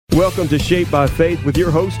Welcome to Shaped by Faith with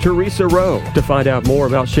your host, Teresa Rowe. To find out more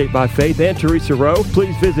about Shaped by Faith and Teresa Rowe,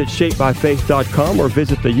 please visit shapedbyfaith.com or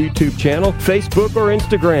visit the YouTube channel, Facebook, or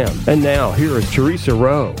Instagram. And now, here is Teresa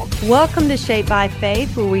Rowe. Welcome to Shaped by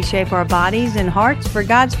Faith, where we shape our bodies and hearts for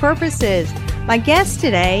God's purposes. My guest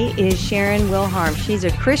today is Sharon Wilharm. She's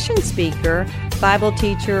a Christian speaker, Bible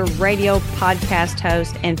teacher, radio podcast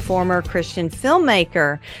host, and former Christian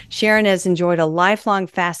filmmaker. Sharon has enjoyed a lifelong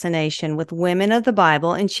fascination with women of the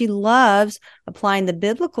Bible, and she loves applying the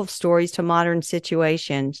biblical stories to modern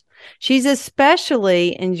situations. She's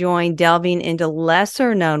especially enjoying delving into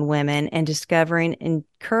lesser-known women and discovering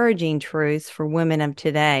encouraging truths for women of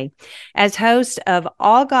today. As host of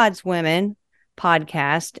All God's Women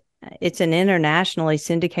podcast, it's an internationally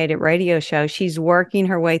syndicated radio show. She's working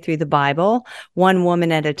her way through the Bible, one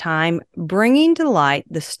woman at a time, bringing to light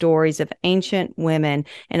the stories of ancient women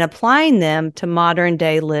and applying them to modern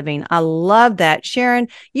day living. I love that. Sharon,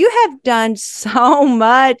 you have done so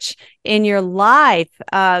much in your life.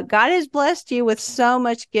 God has blessed you with so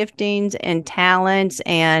much giftings and talents,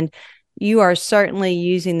 and you are certainly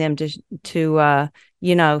using them to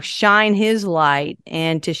shine His light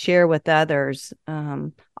and to share with others.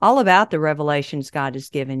 All about the revelations God has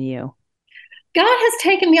given you. God has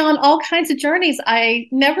taken me on all kinds of journeys I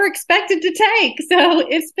never expected to take. So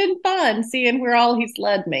it's been fun seeing where all He's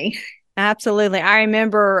led me. Absolutely. I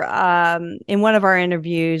remember in one of our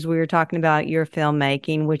interviews, we were talking about your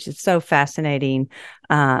filmmaking, which is so fascinating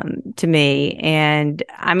to me. And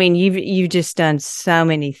I mean, you've just done so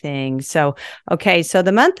many things. So, okay. So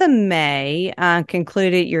the month of May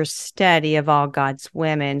concluded your study of All God's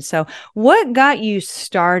Women. So what got you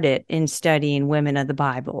started in studying women of the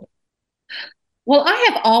Bible? Well, I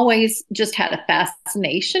have always just had a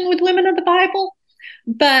fascination with women of the Bible.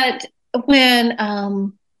 But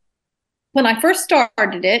when I first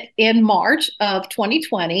started it in March of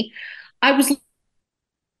 2020, I was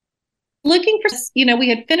looking for, we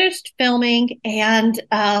had finished filming and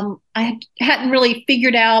I hadn't really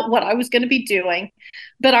figured out what I was going to be doing.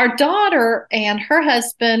 But our daughter and her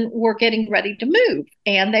husband were getting ready to move,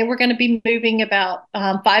 and they were going to be moving about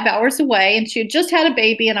 5 hours away. And she had just had a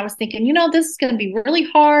baby. And I was thinking, this is going to be really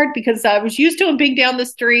hard because I was used to them being down the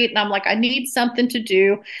street. And I'm like, I need something to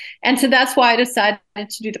do. And so that's why I decided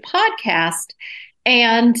to do the podcast.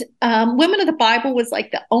 And Women of the Bible was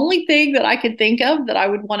like the only thing that I could think of that I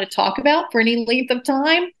would want to talk about for any length of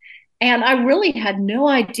time. And I really had no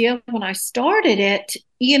idea when I started it.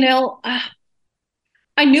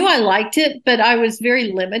 I knew I liked it, but I was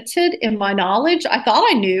very limited in my knowledge. I thought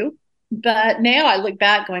I knew, but now I look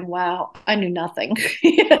back going, wow, I knew nothing.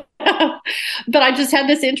 But I just had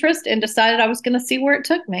this interest and decided I was going to see where it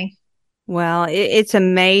took me. Well, it's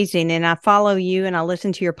amazing. And I follow you and I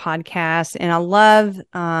listen to your podcast, and I love,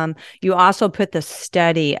 you also put the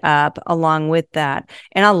study up along with that.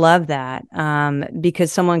 And I love that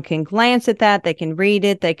because someone can glance at that, they can read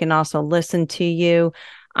it, they can also listen to you.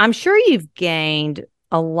 I'm sure you've gained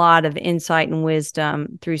a lot of insight and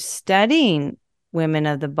wisdom through studying women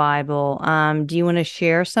of the Bible. Do you want to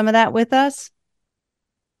share some of that with us?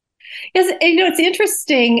 Yes, it's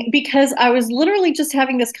interesting because I was literally just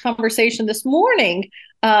having this conversation this morning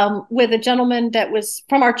with a gentleman that was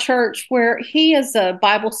from our church, where he is a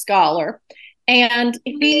Bible scholar. And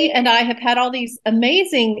he and I have had all these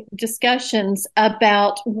amazing discussions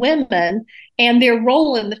about women and their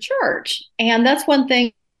role in the church. And that's one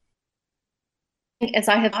thing, as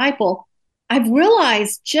I have Bible, I've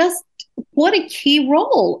realized just what a key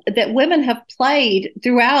role that women have played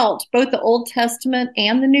throughout both the Old Testament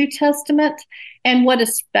and the New Testament, and what a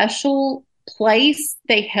special place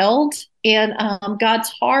they held in God's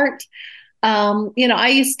heart. I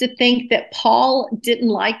used to think that Paul didn't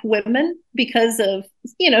like women because of,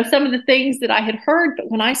 some of the things that I had heard.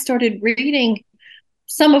 But when I started reading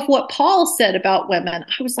some of what Paul said about women,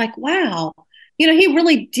 I was like, wow, he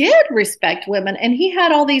really did respect women, and he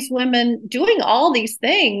had all these women doing all these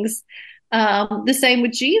things. The same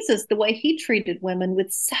with Jesus, the way he treated women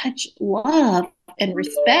with such love and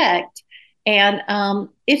respect. And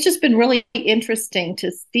it's just been really interesting to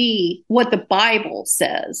see what the Bible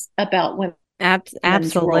says about women.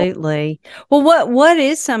 Absolutely. Well, what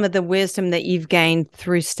is some of the wisdom that you've gained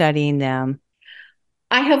through studying them?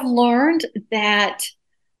 I have learned that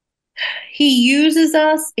He uses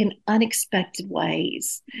us in unexpected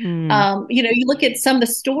ways. You look at some of the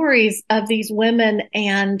stories of these women,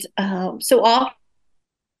 and so often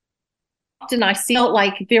I felt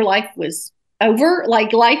like their life was over,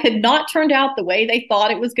 like life had not turned out the way they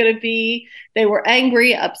thought it was going to be. They were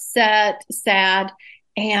angry, upset, sad,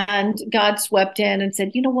 and God swept in and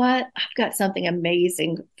said, you know what? I've got something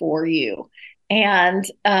amazing for you. And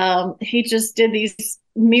he just did these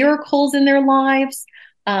miracles in their lives,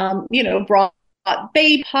 brought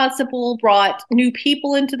baby possible, brought new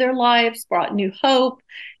people into their lives, brought new hope.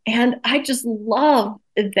 And I just love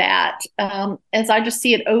that, as I just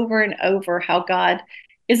see it over and over, how God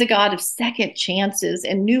is a God of second chances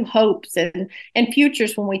and new hopes and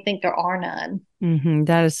futures when we think there are none.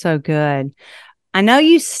 That is so good. I know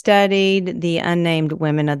you studied the unnamed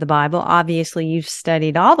women of the Bible. Obviously, you've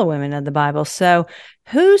studied all the women of the Bible. So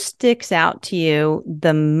who sticks out to you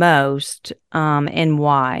the most, and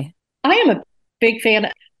why? I am a big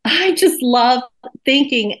fan. I just love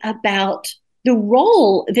thinking about the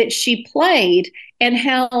role that she played and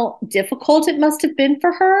how difficult it must have been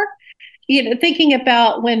for her. Thinking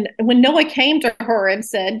about when Noah came to her and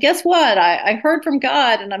said, guess what? I heard from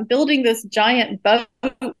God and I'm building this giant boat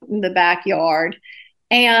in the backyard,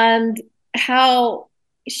 and how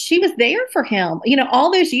she was there for him.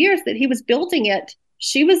 All those years that he was building it,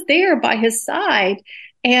 she was there by his side.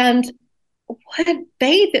 And what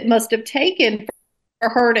faith it must have taken for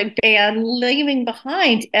her to and leaving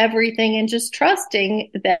behind everything and just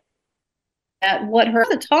trusting that what her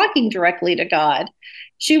talking directly to God.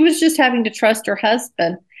 She was just having to trust her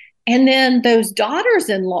husband. And then those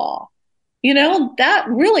daughters-in-law, that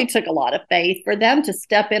really took a lot of faith for them to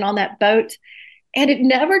step in on that boat. And it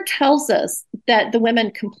never tells us that the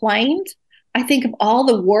women complained. I think of all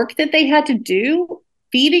the work that they had to do,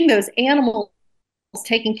 feeding those animals,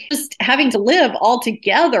 just having to live all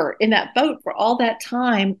together in that boat for all that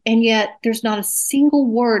time. And yet there's not a single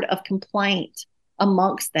word of complaint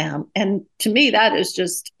amongst them. And to me, that is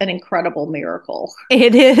just an incredible miracle.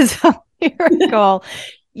 It is a miracle.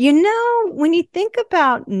 When you think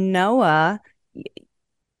about Noah,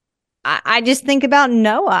 I just think about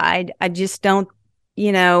Noah. I just don't,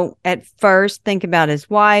 at first think about his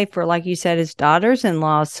wife, or like you said, his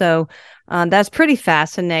daughters-in-law. So that's pretty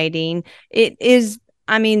fascinating. It is,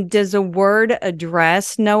 does a word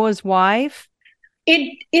address Noah's wife?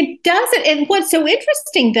 It doesn't. And what's so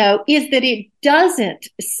interesting, though, is that it doesn't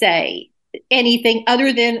say anything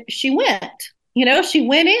other than she went. She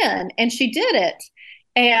went in and she did it.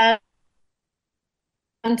 And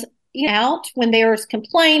out when there's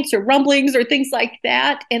complaints or rumblings or things like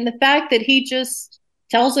that. And the fact that he just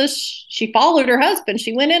tells us she followed her husband,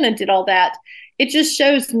 she went in and did all that. It just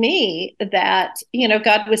shows me that,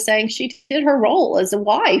 God was saying she did her role as a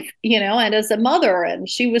wife, and as a mother, and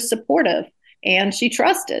she was supportive and she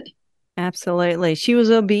trusted. Absolutely. She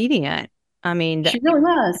was obedient. She really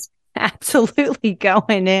was. Absolutely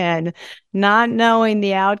going in, not knowing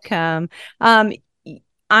the outcome.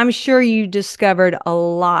 I'm sure you discovered a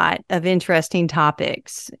lot of interesting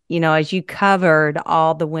topics, as you covered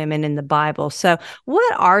all the women in the Bible. So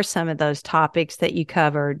what are some of those topics that you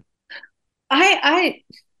covered? There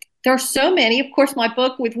are so many. Of course, my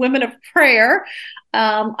book with Women of Prayer,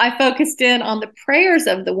 I focused in on the prayers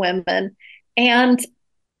of the women. And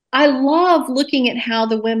I love looking at how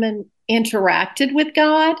the women interacted with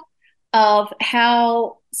God, of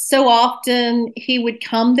how so often he would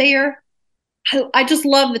come there. I just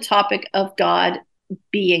love the topic of God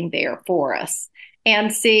being there for us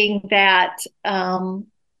and seeing that,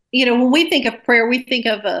 when we think of prayer, we think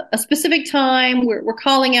of a specific time we're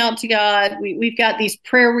calling out to God. We've got these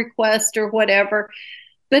prayer requests or whatever.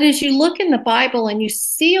 But as you look in the Bible and you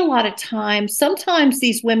see a lot of times, sometimes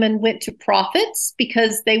these women went to prophets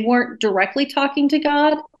because they weren't directly talking to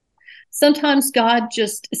God. Sometimes God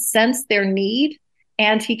just sensed their need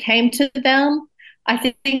and he came to them. I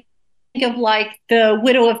think of like the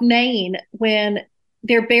widow of Nain when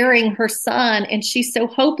they're burying her son and she's so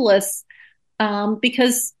hopeless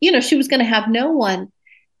because, she was going to have no one.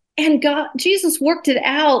 And Jesus worked it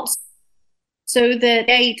out so that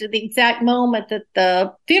at the exact moment that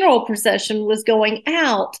the funeral procession was going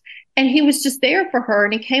out, and he was just there for her,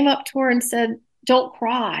 and he came up to her and said, "Don't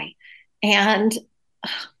cry." And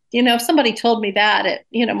if somebody told me that at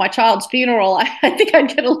my child's funeral, I think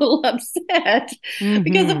I'd get a little upset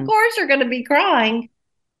because of course you're going to be crying.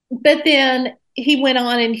 But then he went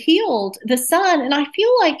on and healed the son, and I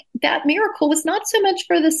feel like that miracle was not so much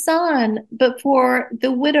for the son but for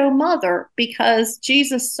the widow mother, because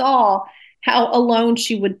Jesus saw how alone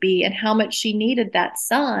she would be and how much she needed that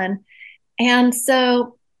son. And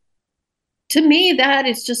so to me, that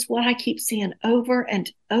is just what I keep seeing over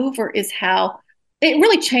and over, is how it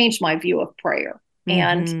really changed my view of prayer.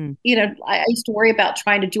 And, I used to worry about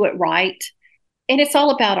trying to do it right. And it's all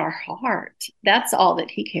about our heart. That's all that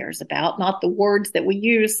he cares about, not the words that we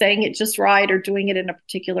use, saying it just right or doing it in a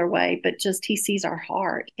particular way, but just he sees our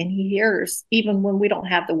heart and he hears even when we don't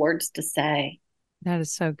have the words to say. That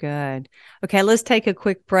is so good. Okay, let's take a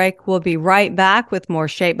quick break. We'll be right back with more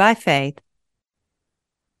Shaped by Faith.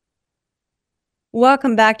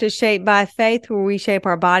 Welcome back to Shaped by Faith, where we shape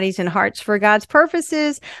our bodies and hearts for God's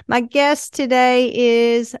purposes. My guest today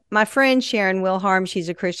is my friend Sharon Wilharm. She's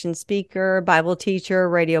a Christian speaker, Bible teacher,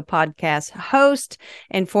 radio podcast host,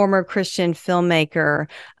 and former Christian filmmaker.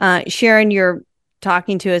 Sharon, you're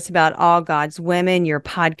talking to us about All God's Women, your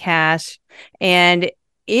podcast, and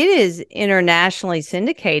it is internationally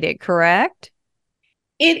syndicated, correct?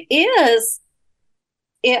 It is.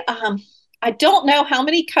 I don't know how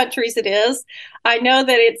many countries it is. I know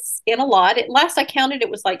that it's in a lot. At last I counted, it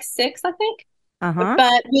was like 6, I think. Uh-huh.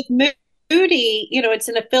 But with Moody, it's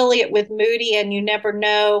an affiliate with Moody, and you never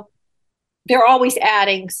know. They're always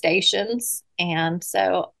adding stations. And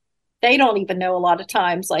so they don't even know a lot of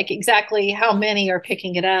times, like exactly how many are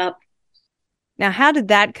picking it up. Now, how did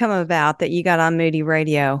that come about that you got on Moody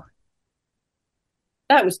Radio?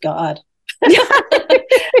 That was God.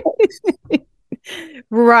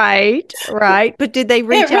 Right. But did they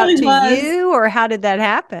reach out to you, or how did that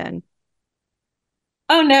happen?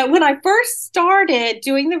 Oh, no. When I first started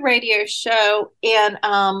doing the radio show in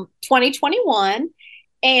 2021,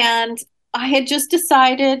 and I had just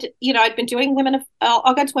decided, I'd been doing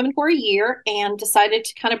All God's Women for a year and decided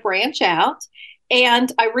to kind of branch out.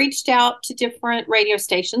 And I reached out to different radio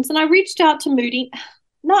stations, and I reached out to Moody,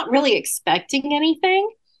 not really expecting anything.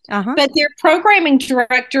 Uh-huh. But their programming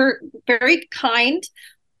director, very kind,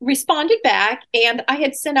 responded back, and I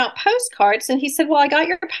had sent out postcards, and he said, well, I got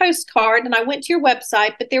your postcard and I went to your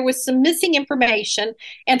website, but there was some missing information.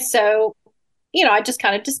 And so, I just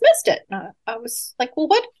kind of dismissed it. I was like, well,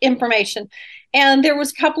 what information? And there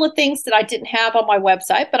was a couple of things that I didn't have on my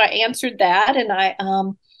website, but I answered that.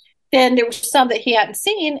 And then there was some that he hadn't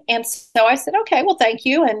seen. And so I said, okay, well, thank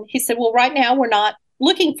you. And he said, well, right now we're not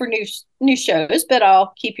looking for new shows, but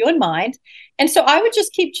I'll keep you in mind. And so I would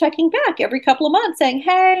just keep checking back every couple of months saying,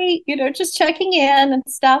 hey, just checking in and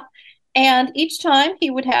stuff. And each time he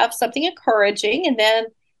would have something encouraging. And then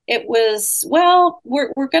it was, well,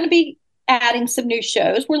 we're going to be adding some new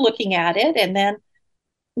shows. We're looking at it. And then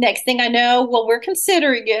next thing I know, well, we're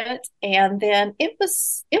considering it. And then it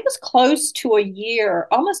was close to a year,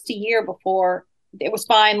 almost a year before it was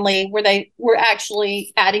finally where they were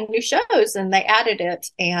actually adding new shows, and they added it.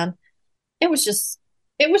 And it was just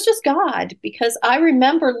God, because I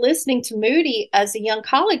remember listening to Moody as a young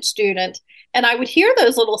college student, and I would hear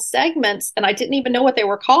those little segments, and I didn't even know what they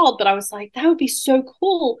were called, but I was like, that would be so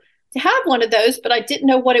cool to have one of those. But I didn't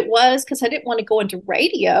know what it was, because I didn't want to go into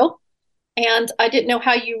radio, and I didn't know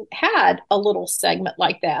how you had a little segment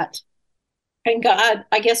like that. And God,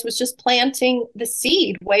 I guess, was just planting the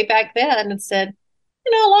seed way back then and said,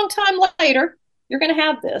 a long time later, you're going to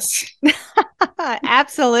have this.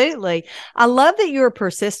 Absolutely. I love that you were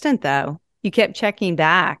persistent, though. You kept checking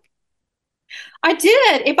back. I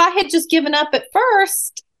did. If I had just given up at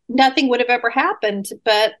first, nothing would have ever happened.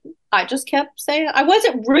 But I just kept saying, I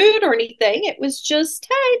wasn't rude or anything. It was just,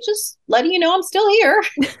 hey, just letting you know I'm still here.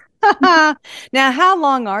 Now, how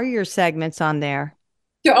long are your segments on there?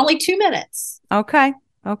 They're only 2 minutes. Okay.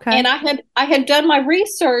 And I had done my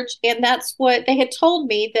research, and that's what they had told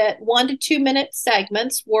me, that 1 to 2 minute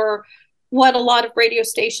segments were what a lot of radio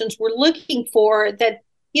stations were looking for, that,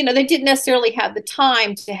 they didn't necessarily have the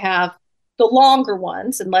time to have the longer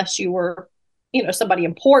ones unless you were, somebody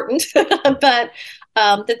important, but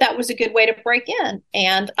that was a good way to break in.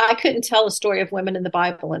 And I couldn't tell a story of women in the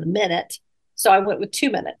Bible in a minute. So I went with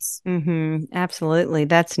 2 minutes. Mm-hmm. Absolutely.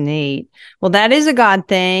 That's neat. Well, that is a God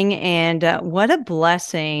thing. And what a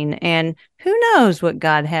blessing. And who knows what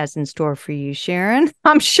God has in store for you, Sharon?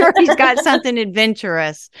 I'm sure he's got something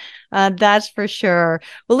adventurous. That's for sure.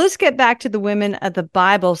 Well, let's get back to the women of the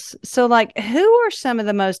Bible. So, who are some of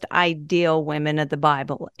the most ideal women of the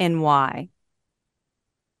Bible, and why?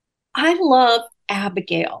 I love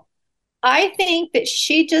Abigail. I think that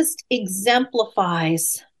she just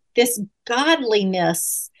exemplifies this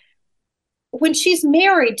godliness when she's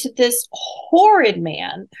married to this horrid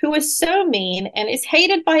man who is so mean and is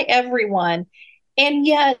hated by everyone. And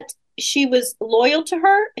yet she was loyal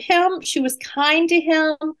to him. She was kind to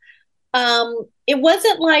him. It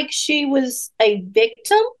wasn't like she was a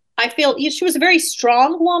victim. I feel she was a very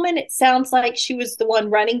strong woman. It sounds like she was the one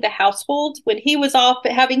running the household. When he was off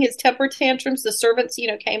having his temper tantrums, the servants,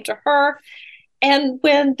 came to her. And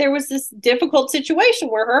when there was this difficult situation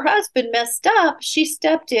where her husband messed up, she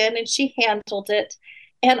stepped in and she handled it.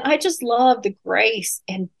 And I just love the grace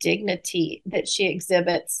and dignity that she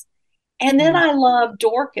exhibits. And then I love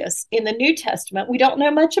Dorcas in the New Testament. We don't know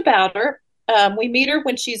much about her. We meet her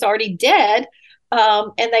when she's already dead,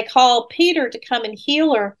 and they call Peter to come and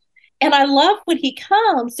heal her. And I love when he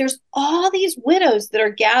comes, there's all these widows that are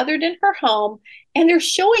gathered in her home, and they're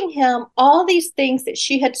showing him all these things that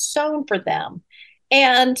she had sown for them.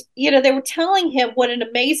 And, they were telling him what an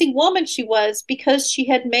amazing woman she was because she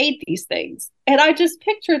had made these things. And I just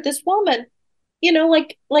pictured this woman,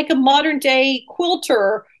 like a modern day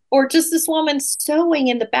quilter, or just this woman sewing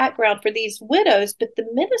in the background for these widows. But the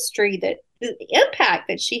ministry, the impact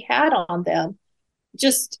that she had on them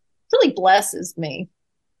just really blesses me.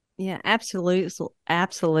 Yeah, absolutely.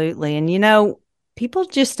 Absolutely. And, people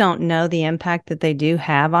just don't know the impact that they do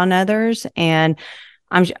have on others. And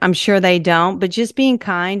I'm sure they don't, but just being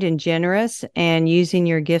kind and generous and using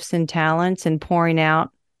your gifts and talents and pouring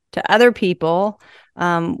out to other people,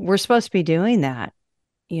 we're supposed to be doing that,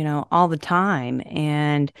 all the time.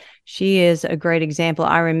 And she is a great example.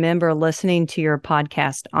 I remember listening to your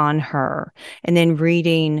podcast on her and then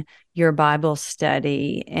reading your Bible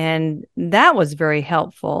study, and that was very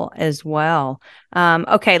helpful as well.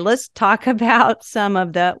 Okay, let's talk about some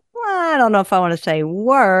of the, well, I don't know if I want to say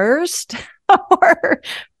worst or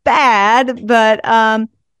bad, but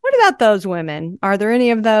what about those women? Are there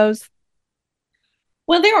any of those?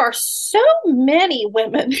 Well, there are so many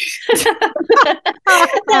women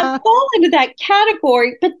that fall into that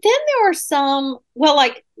category, but then there are some, well,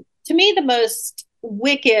 like, to me, the most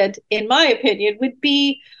wicked, in my opinion, would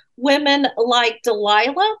be women like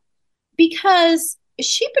Delilah, because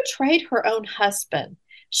she betrayed her own husband.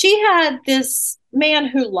 She had this man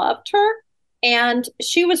who loved her, and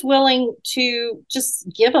she was willing to just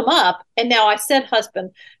give him up. And now I said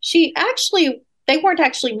husband. They weren't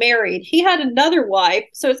actually married. He had another wife.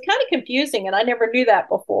 So it's kind of confusing. And I never knew that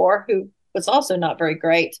before, who was also not very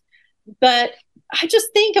great. But I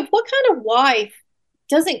just think of what kind of wife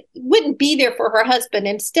wouldn't be there for her husband,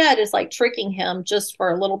 instead is like tricking him just for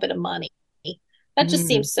a little bit of money. That just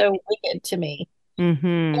seems so wicked to me.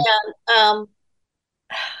 Mm-hmm. And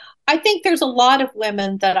I think there's a lot of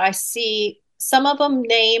women that I see, some of them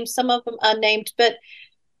named, some of them unnamed, but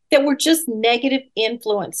that were just negative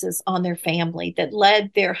influences on their family that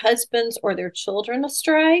led their husbands or their children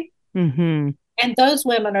astray. Mm-hmm. And those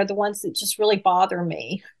women are the ones that just really bother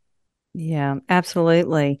me. Yeah,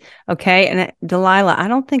 absolutely. Okay. And Delilah, I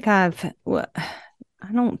don't think I'll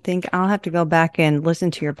have to go back and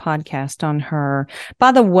listen to your podcast on her.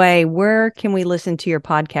 By the way, where can we listen to your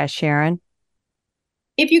podcast, Sharon?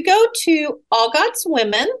 If you go to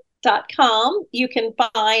allgodswomen.com, you can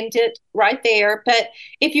find it right there. But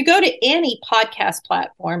if you go to any podcast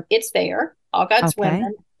platform, it's there, All God's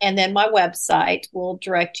Women. And then my website will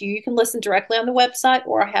direct you. You can listen directly on the website,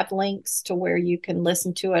 or I have links to where you can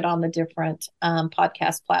listen to it on the different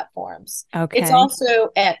podcast platforms. Okay. It's also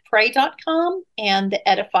at pray.com and the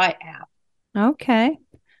Edify app. Okay.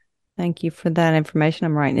 Thank you for that information.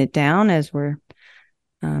 I'm writing it down as we're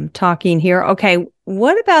talking here. Okay.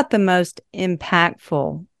 What about the most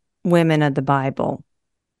impactful women of the Bible?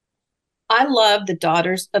 I love the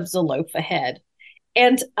daughters of Zelophehad.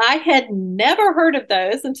 And I had never heard of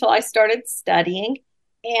those until I started studying.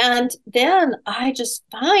 And then I just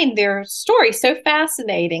find their story so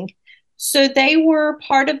fascinating. So they were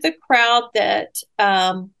part of the crowd that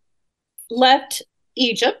left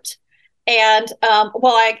Egypt. And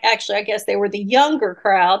I guess they were the younger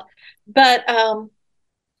crowd. But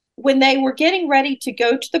when they were getting ready to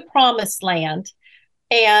go to the promised land,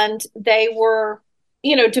 and they were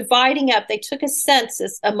dividing up, they took a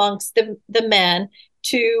census amongst the men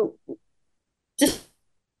to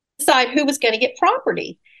decide who was going to get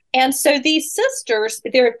property. And so these sisters,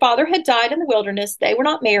 their father had died in the wilderness. They were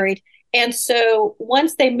not married. And so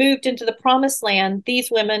once they moved into the promised land, these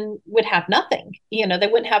women would have nothing. They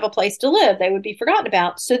wouldn't have a place to live. They would be forgotten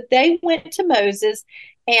about. So they went to Moses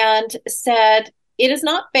and said, it is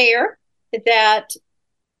not fair that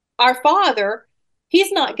our father,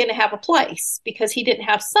 he's not going to have a place because he didn't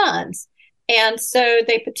have sons. And so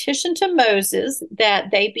they petitioned to Moses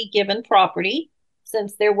that they be given property,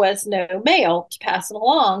 since there was no male to pass it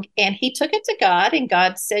along. And he took it to God, and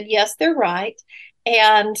God said, yes, they're right.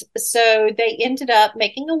 And so they ended up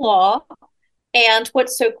making a law. And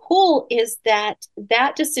what's so cool is that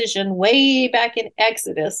decision way back in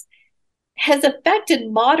Exodus has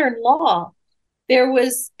affected modern law. There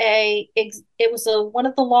was one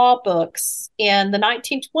of the law books in the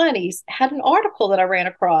 1920s had an article that I ran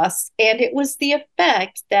across, and it was the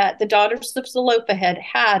effect that the daughters of Zelophehad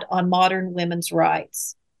had on modern women's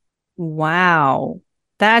rights. Wow.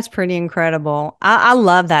 That's pretty incredible. I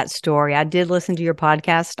love that story. I did listen to your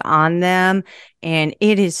podcast on them, and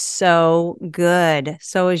it is so good.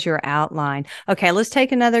 So is your outline. Okay, let's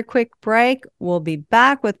take another quick break. We'll be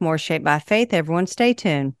back with more Shaped by Faith. Everyone stay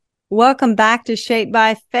tuned. Welcome back to Shaped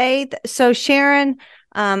by Faith. So Sharon,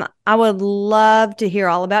 I would love to hear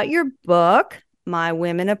all about your book, My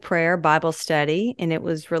Women of Prayer Bible Study, and it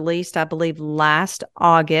was released, I believe, last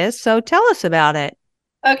August. So tell us about it.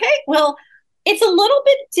 Okay, well, it's a little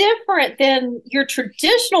bit different than your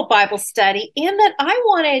traditional Bible study in that I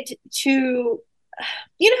wanted to,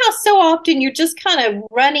 you know how so often you're just kind of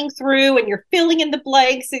running through and you're filling in the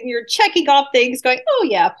blanks and you're checking off things going, oh,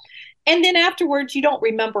 yeah. And then afterwards, you don't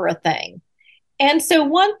remember a thing. And so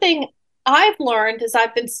one thing I've learned as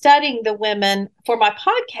I've been studying the women for my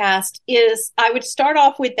podcast is I would start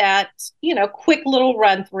off with that, quick little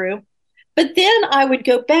run through. But then I would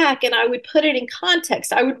go back and I would put it in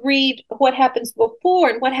context. I would read what happens before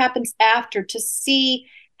and what happens after to see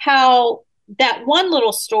how that one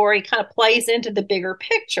little story kind of plays into the bigger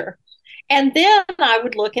picture. And then I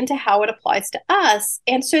would look into how it applies to us.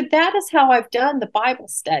 And so that is how I've done the Bible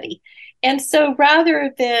study. And so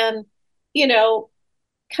rather than,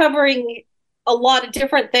 covering a lot of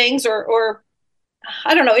different things or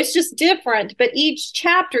I don't know, it's just different. But each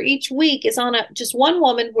chapter, each week is on just one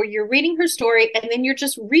woman where you're reading her story and then you're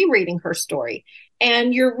just rereading her story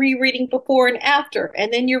and you're rereading before and after.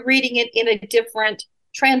 And then you're reading it in a different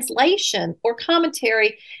translation or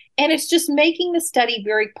commentary. And it's just making the study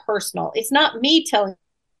very personal. It's not me telling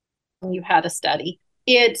you how to study.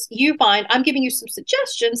 It's you find I'm giving you some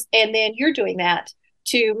suggestions and then you're doing that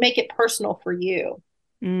to make it personal for you.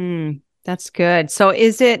 That's good. So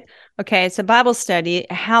is it, okay, it's a Bible study.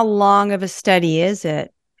 How long of a study is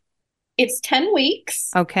it? It's 10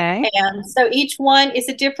 weeks. Okay. And so each one is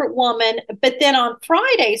a different woman. But then on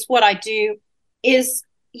Fridays, what I do is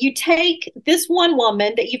you take this one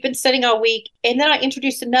woman that you've been studying all week, and then I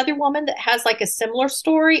introduce another woman that has like a similar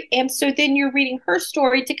story. And so then you're reading her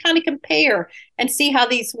story to kind of compare and see how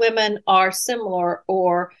these women are similar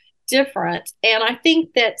or different. And I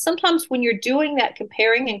think that sometimes when you're doing that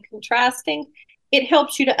comparing and contrasting, it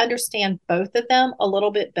helps you to understand both of them a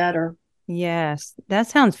little bit better. Yes, that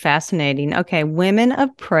sounds fascinating. Okay, Women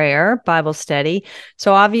of Prayer Bible Study.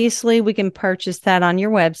 So obviously we can purchase that on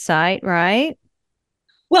your website, right?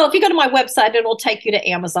 Well, if you go to my website, it'll take you to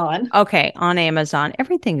Amazon. Okay, on Amazon.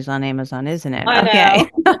 Everything's on Amazon, isn't it? I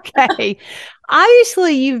know. Okay.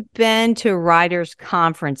 Obviously, you've been to writers'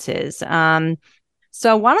 conferences.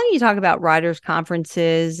 So why don't you talk about writers'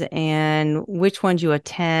 conferences and which ones you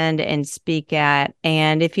attend and speak at,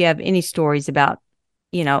 and if you have any stories about,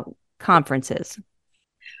 conferences.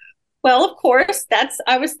 Well, of course,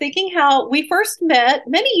 I was thinking how we first met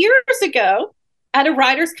many years ago at a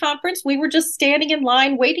writers' conference. We were just standing in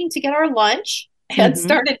line waiting to get our lunch and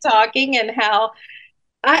started talking, and how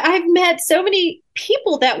I've met so many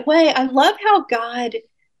people that way. I love how God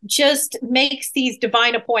just makes these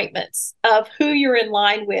divine appointments of who you're in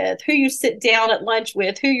line with, who you sit down at lunch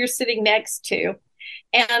with, who you're sitting next to.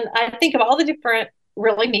 And I think of all the different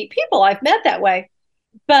really neat people I've met that way.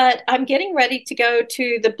 But I'm getting ready to go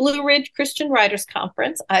to the Blue Ridge Christian Writers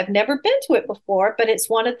Conference. I've never been to it before, but it's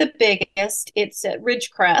one of the biggest. It's at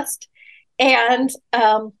Ridgecrest. And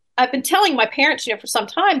I've been telling my parents, for some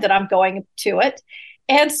time that I'm going to it.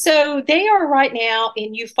 And so they are right now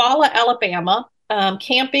in Eufaula, Alabama,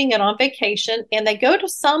 camping and on vacation, and they go to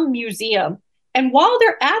some museum. And while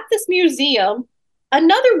they're at this museum,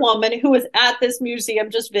 another woman who is at this museum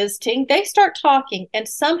just visiting, they start talking. And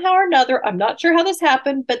somehow or another, I'm not sure how this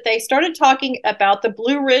happened, but they started talking about the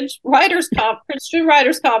Blue Ridge Christian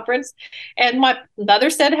Writers Conference. And my mother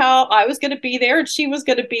said how I was going to be there and she was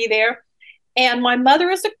going to be there. And my mother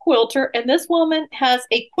is a quilter, and this woman has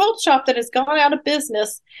a quilt shop that has gone out of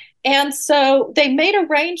business. And so they made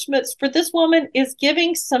arrangements for this woman is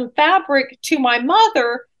giving some fabric to my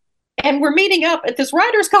mother, and we're meeting up at this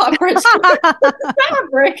writers' conference for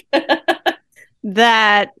fabric.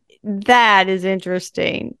 That is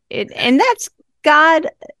interesting. And that's God,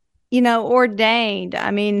 ordained.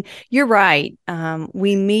 I mean, you're right.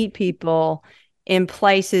 We meet people in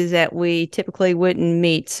places that we typically wouldn't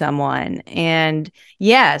meet someone. And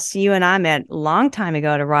yes, you and I met a long time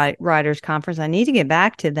ago at a writers' conference. I need to get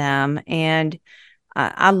back to them. And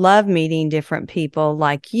I love meeting different people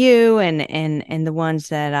like you and the ones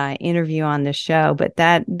that I interview on the show. But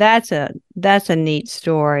that's a neat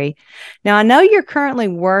story. Now, I know you're currently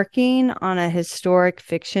working on a historic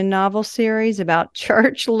fiction novel series about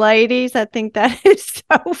church ladies. I think that is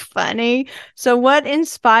so funny. So what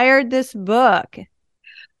inspired this book?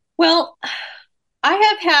 Well, I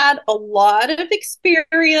have had a lot of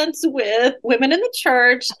experience with women in the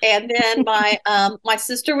church, and then my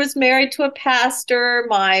sister was married to a pastor.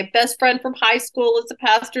 My best friend from high school is a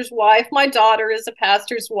pastor's wife. My daughter is a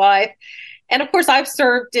pastor's wife, and of course, I've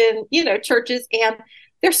served in churches, and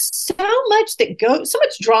there's so much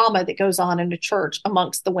drama that goes on in the church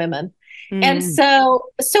amongst the women. And so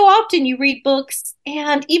often you read books,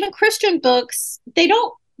 and even Christian books,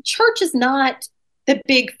 church is not the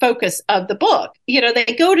big focus of the book.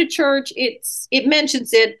 They go to church, it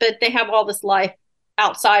mentions it, but they have all this life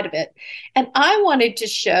outside of it. And I wanted to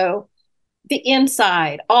show the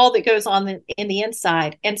inside, all that goes on in the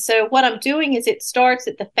inside. And so what I'm doing is it starts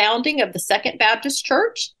at the founding of the Second Baptist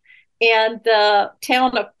Church in the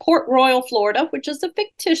town of Port Royal, Florida, which is a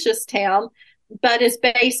fictitious town, but is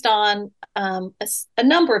based on a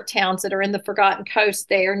number of towns that are in the Forgotten Coast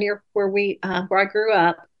there near where I grew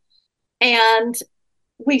up. And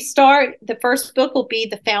the first book will be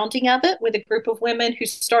the founding of it, with a group of women who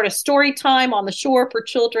start a story time on the shore for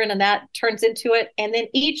children, and that turns into it. And then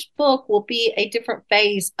each book will be a different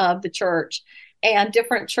phase of the church and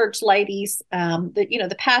different church ladies,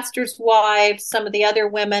 the pastor's wives, some of the other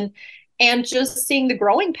women, and just seeing the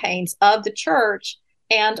growing pains of the church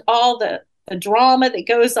and all the drama that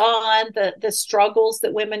goes on, the struggles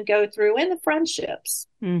that women go through, and the friendships.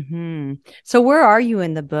 Mm-hmm. So where are you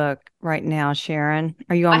in the book right now, Sharon?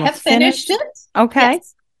 Are you almost I have finished it. Okay.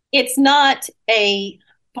 Yes. It's not a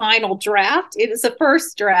final draft. It is a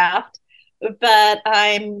first draft, but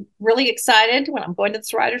I'm really excited. When I'm going to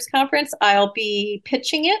this writers conference, I'll be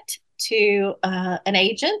pitching it to an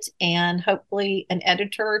agent and hopefully an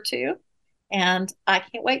editor or two. And I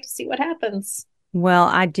can't wait to see what happens. Well,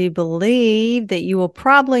 I do believe that you will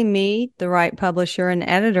probably meet the right publisher and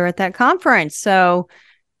editor at that conference. So,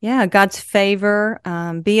 yeah, God's favor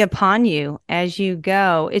be upon you as you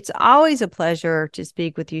go. It's always a pleasure to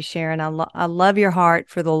speak with you, Sharon. I love your heart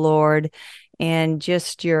for the Lord and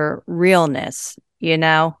just your realness.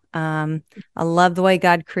 I love the way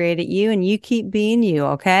God created you, and you keep being you,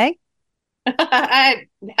 okay? I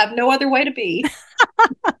have no other way to be.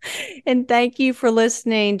 And thank you for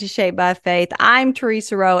listening to Shaped by Faith. I'm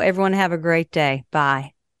Teresa Rowe. Everyone have a great day.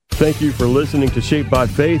 Bye. Thank you for listening to Shaped by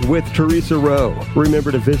Faith with Teresa Rowe.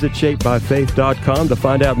 Remember to visit shapedbyfaith.com to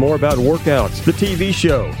find out more about workouts, the TV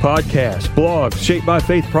show, podcasts, blogs, Shaped by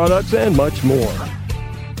Faith products, and much more.